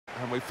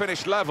And we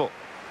finished level.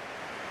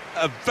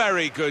 A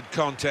very good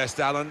contest,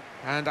 Alan,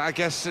 and I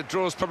guess it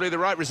draws probably the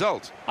right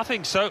result. I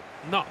think so.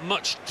 Not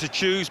much to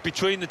choose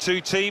between the two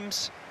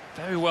teams.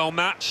 Very well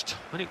matched,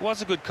 and it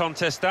was a good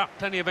contest, that.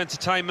 Plenty of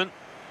entertainment.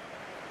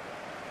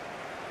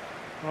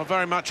 Well,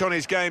 very much on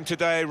his game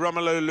today,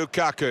 Romelu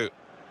Lukaku.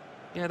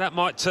 Yeah, that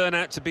might turn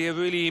out to be a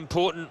really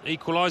important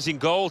equalising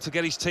goal to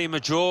get his team a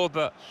draw,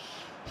 but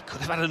he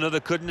could have had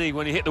another, couldn't he,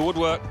 when he hit the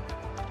woodwork.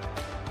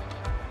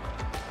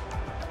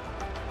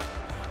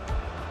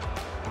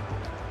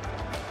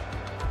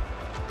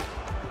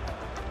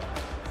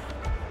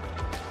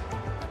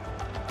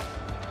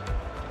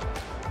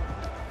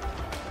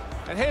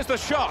 And here's the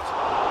shot.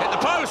 Hit the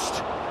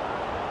post.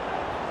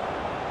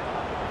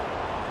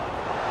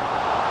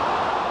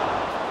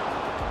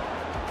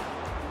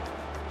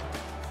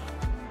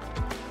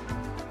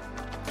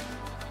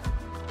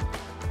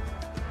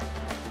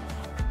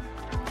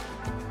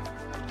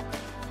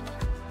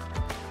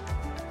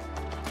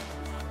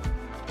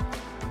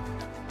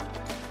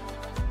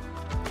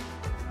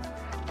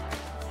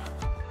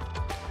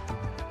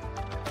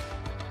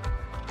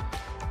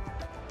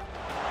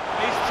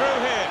 He's through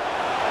here.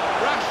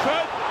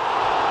 Rashford.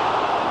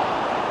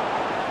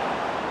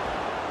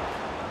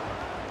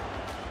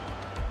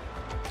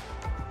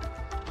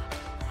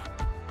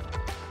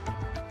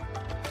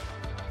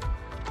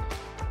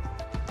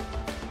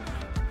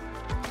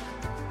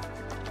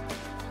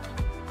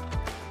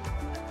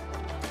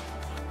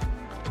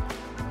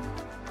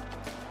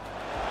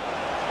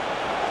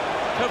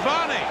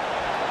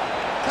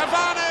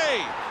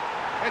 Cavani!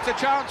 It's a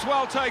chance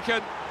well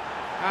taken,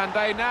 and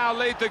they now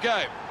lead the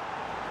game.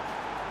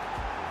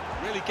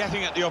 Really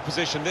getting at the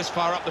opposition this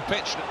far up the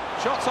pitch.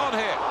 Shots on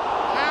here.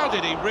 How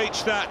did he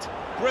reach that?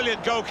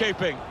 Brilliant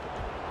goalkeeping.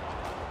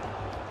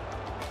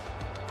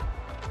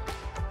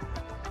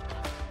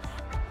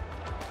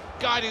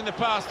 Guiding the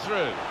pass through.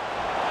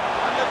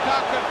 And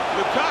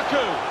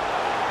Lukaku!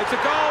 It's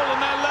a goal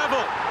and they're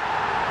level.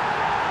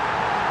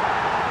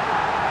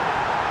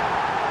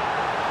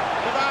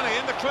 Cavani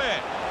in the clear.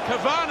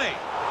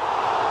 Cavani!